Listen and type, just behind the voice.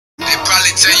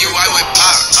tell you I would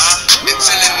pop.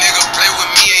 Until a nigga play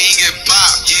with me and he get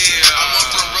popped. Yeah, I'm on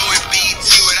the road with BET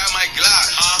without my Glock.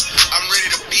 I'm ready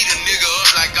to beat a nigga up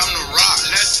like I'm the Rock.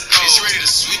 Let's go. It's ready to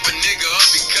sweep a nigga up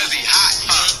because he hot.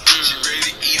 She ready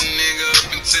to eat a nigga up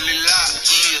until he locked.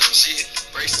 She hit the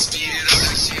brakes to speed it up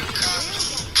like she a cop.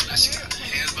 Now she got her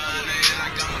hands behind her head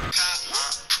like I'm a cop.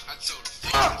 I told her,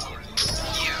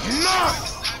 yeah.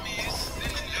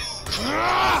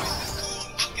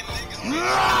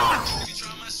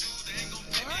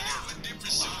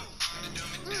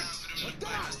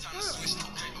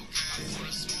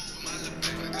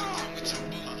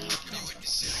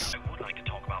 I would like to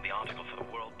talk about the article for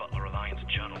the World Butler Alliance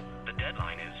Journal. The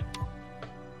deadline is...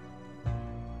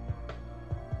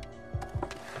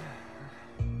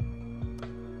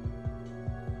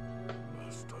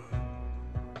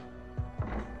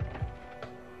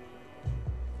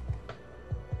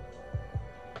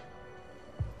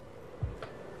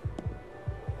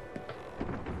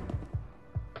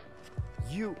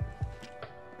 You...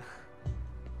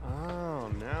 Oh,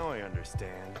 now I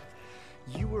understand.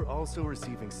 You were also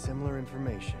receiving similar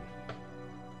information.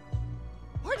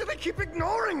 Why do they keep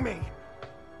ignoring me?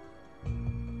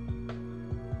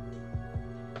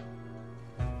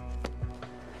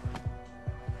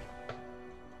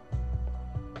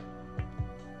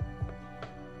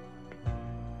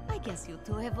 I guess you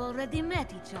two have already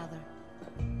met each other.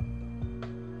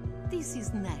 This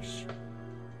is Nash,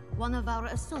 one of our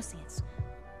associates,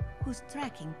 who's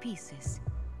tracking pieces.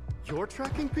 You're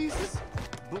tracking pieces?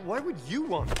 But why would you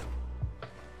want them?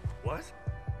 What?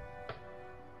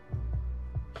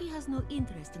 He has no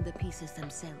interest in the pieces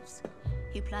themselves.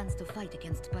 He plans to fight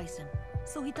against Bison,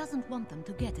 so he doesn't want them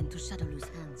to get into Shadowloo's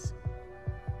hands.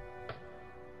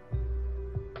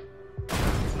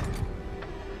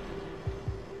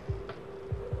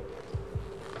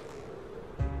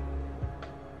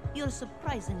 You're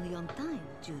surprisingly on time,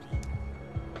 Judy.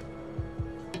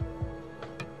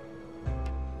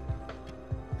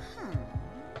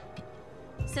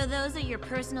 So those are your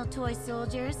personal toy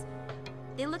soldiers?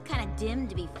 They look kind of dim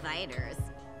to be fighters.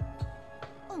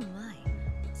 Oh my,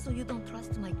 so you don't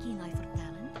trust my keen eye for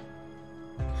talent?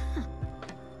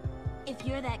 If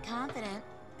you're that confident,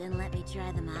 then let me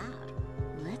try them out.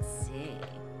 Let's see.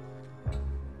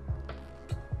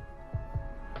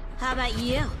 How about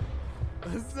you?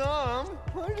 Azam,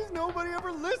 why does nobody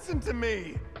ever listen to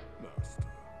me? Master.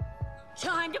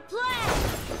 Time to play!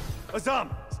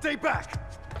 Azam, stay back!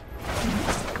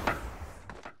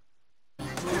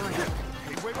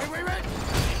 Wait!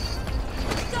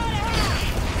 Go to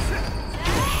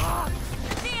hell!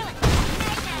 Feel it!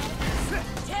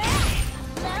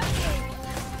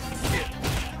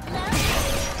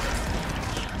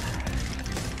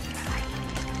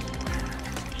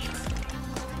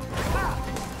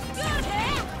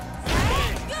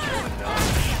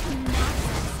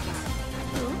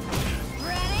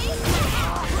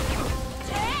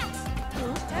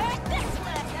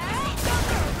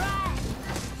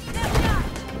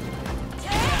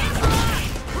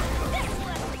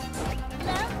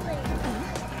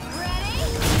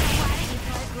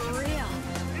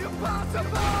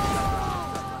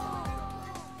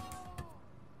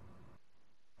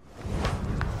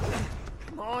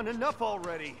 Enough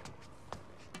already!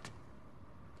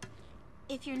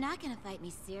 If you're not gonna fight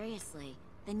me seriously,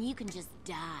 then you can just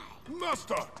die.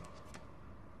 Master!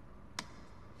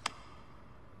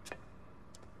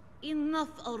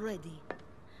 Enough already.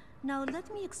 Now let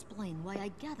me explain why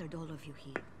I gathered all of you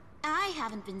here. I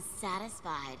haven't been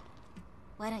satisfied.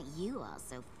 Why don't you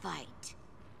also fight?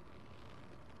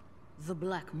 The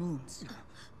Black Moons.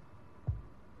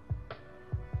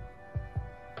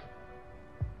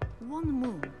 One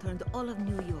moon turned all of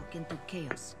New York into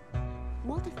chaos.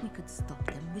 What if we could stop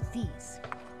them with these?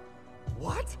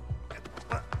 What?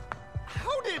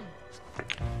 How did...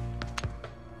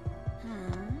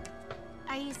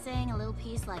 Are you saying a little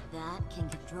piece like that can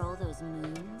control those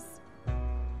moons?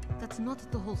 That's not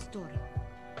the whole story.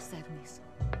 Sadness,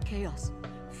 chaos,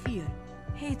 fear,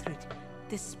 hatred,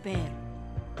 despair.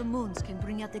 The moons can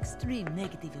bring out extreme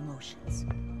negative emotions.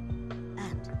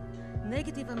 And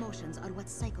negative emotions are what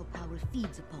psycho power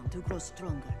feeds upon to grow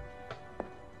stronger.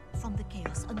 From the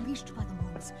chaos unleashed by the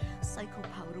moons, psycho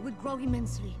power would grow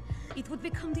immensely. It would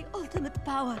become the ultimate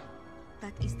power.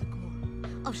 That is the core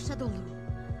of Shadowloo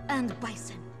and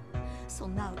Bison. So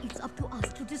now it's up to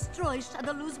us to destroy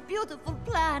Shadowloo's beautiful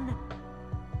plan.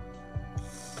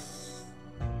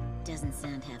 Doesn't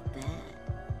sound half bad.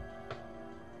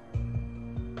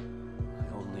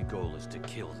 My only goal is to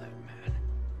kill that man.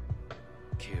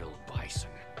 Kill Bison.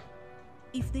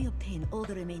 If they obtain all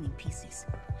the remaining pieces,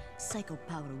 psycho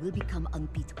power will become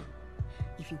unbeatable.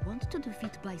 If you want to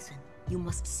defeat Bison, you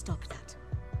must stop that.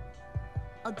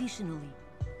 Additionally,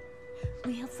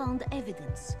 we have found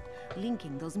evidence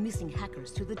linking those missing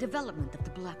hackers to the development of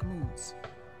the Black Moons.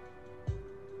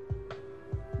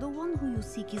 The one who you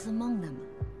seek is among them.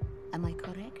 Am I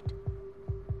correct?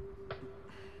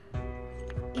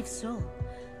 If so,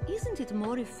 isn't it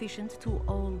more efficient to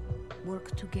all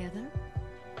work together?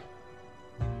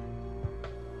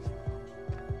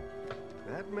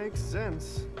 That makes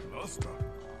sense. Master.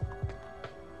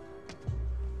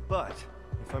 But,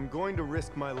 if I'm going to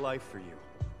risk my life for you,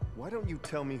 why don't you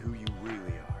tell me who you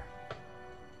really are?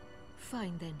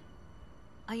 Fine then.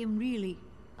 I am really...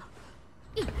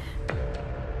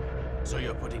 So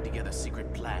you're putting together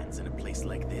secret plans in a place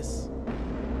like this?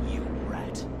 You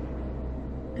rat.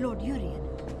 Lord Urien.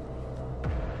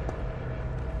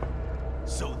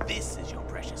 So this is your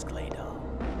precious clay doll?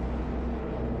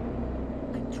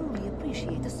 I truly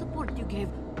appreciate the support you gave.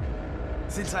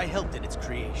 Since I helped in its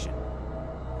creation,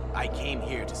 I came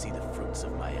here to see the fruits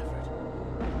of my effort.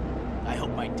 I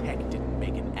hope my tech didn't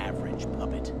make an average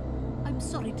puppet. I'm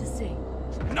sorry to say.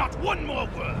 Not one more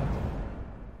word!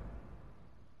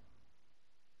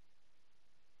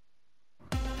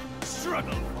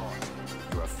 Struggle for it.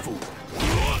 You're a fool.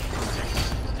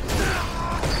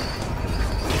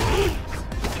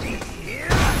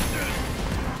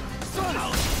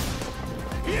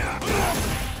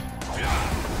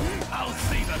 I'll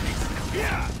save a piece.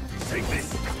 Take this.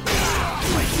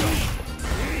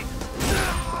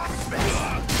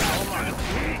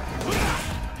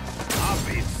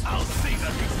 I'll save a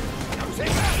piece.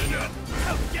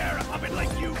 How dare a puppet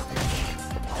like you?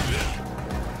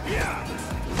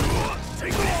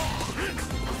 Take this.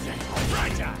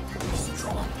 Right.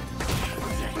 Strong.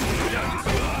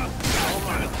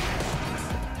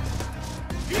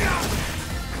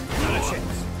 Not a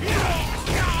chance.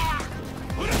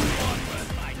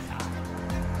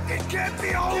 It can't be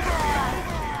over!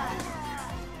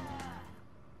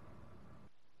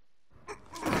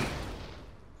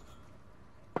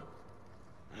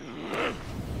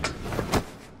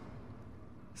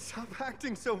 Stop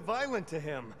acting so violent to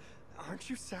him. Aren't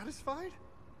you satisfied?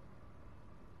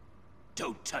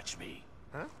 Don't touch me.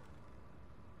 Huh?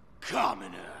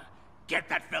 Commoner, get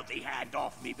that filthy hand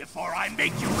off me before I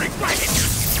make you regret it!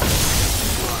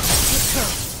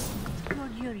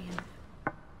 Lord Urien,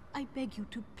 I beg you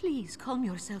to please calm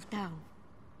yourself down.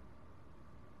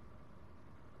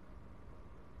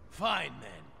 Fine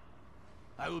then.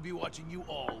 I will be watching you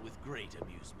all with great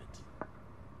amusement.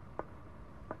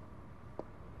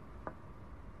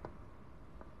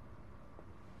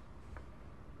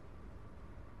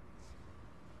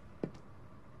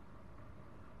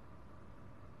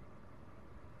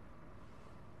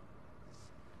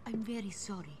 I'm very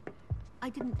sorry. I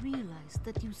didn't realize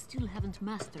that you still haven't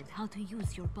mastered how to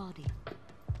use your body.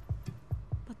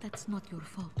 But that's not your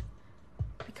fault.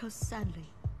 Because sadly,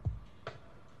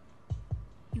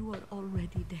 you are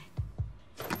already dead.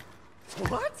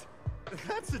 What?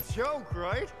 That's a joke,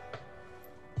 right?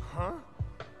 Huh?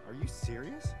 Are you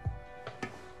serious?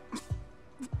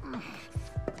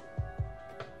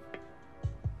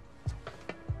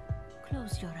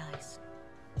 Close your eyes.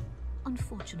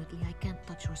 Unfortunately, I can't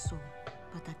touch your soul,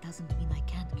 but that doesn't mean I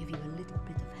can't give you a little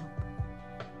bit of help.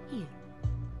 Here.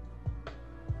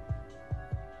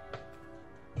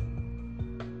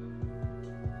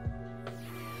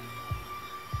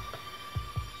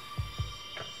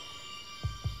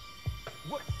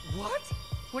 What?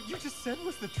 What you just said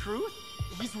was the truth?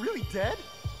 He's really dead?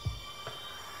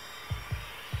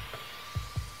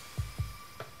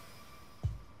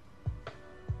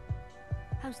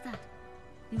 How's that?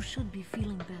 You should be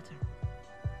feeling better.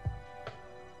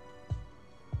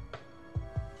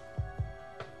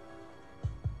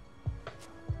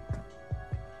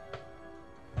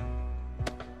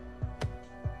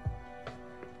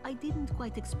 I didn't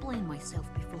quite explain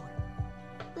myself before.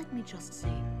 Let me just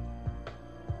say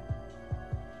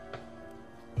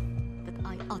that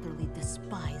I utterly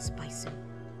despise Bison.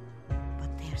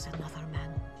 But there's another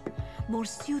man, more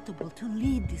suitable to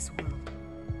lead this world.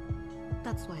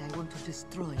 That's why I want to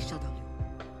destroy Shadowloo.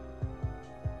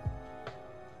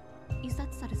 Is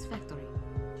that satisfactory?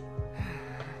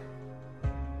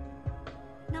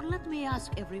 Now let me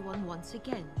ask everyone once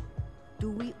again. Do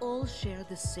we all share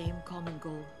the same common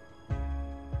goal?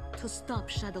 To stop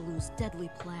Shadowloo's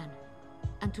deadly plan,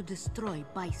 and to destroy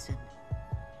Bison.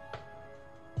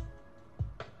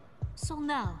 So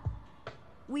now,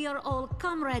 we are all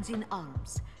comrades in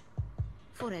arms.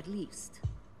 For at least,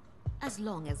 as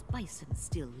long as Bison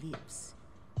still lives.